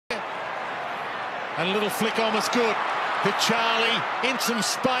And a little flick on was good. The Charlie in some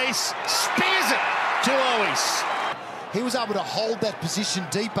space, spears it to Owies. He was able to hold that position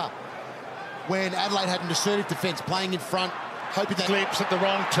deeper when Adelaide had an assertive defence, playing in front, hoping they... Clips at the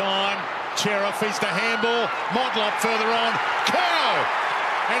wrong time. Cheroff is the handball. Motlop further on. Curnow!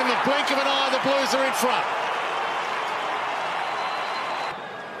 And in the blink of an eye, the Blues are in front.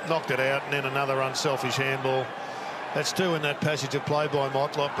 Knocked it out, and then another unselfish handball. That's two in that passage of play by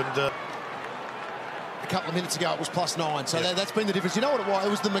Motlop, and a couple of minutes ago it was +9, so that's been the difference. You know what it was? It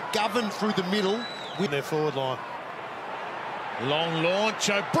was the McGovern through the middle with their forward line. Long launch,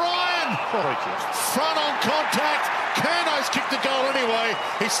 O'Brien! Front on contact. Curnow's kicked the goal anyway.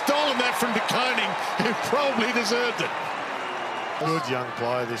 He's stolen that from De Koning, who probably deserved it. Good young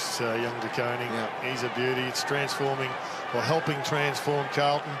player, this young De Koning. He's a beauty. It's transforming, or helping transform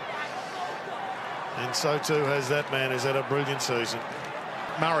Carlton. And so too has that man who's had a brilliant season.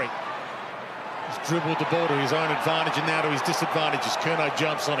 Murray has dribbled the ball to his own advantage and now to his disadvantage as Curnow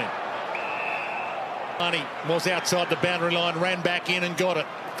jumps on him. Money was outside the boundary line, ran back in and got it.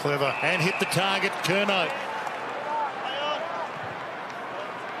 Clever. And hit the target, Curnow.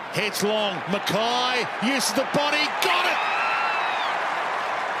 Heads long, Mackay uses the body, got it!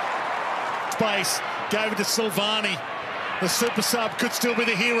 Space, gave it to Silvani. The super sub could still be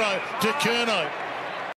the hero to Curnow.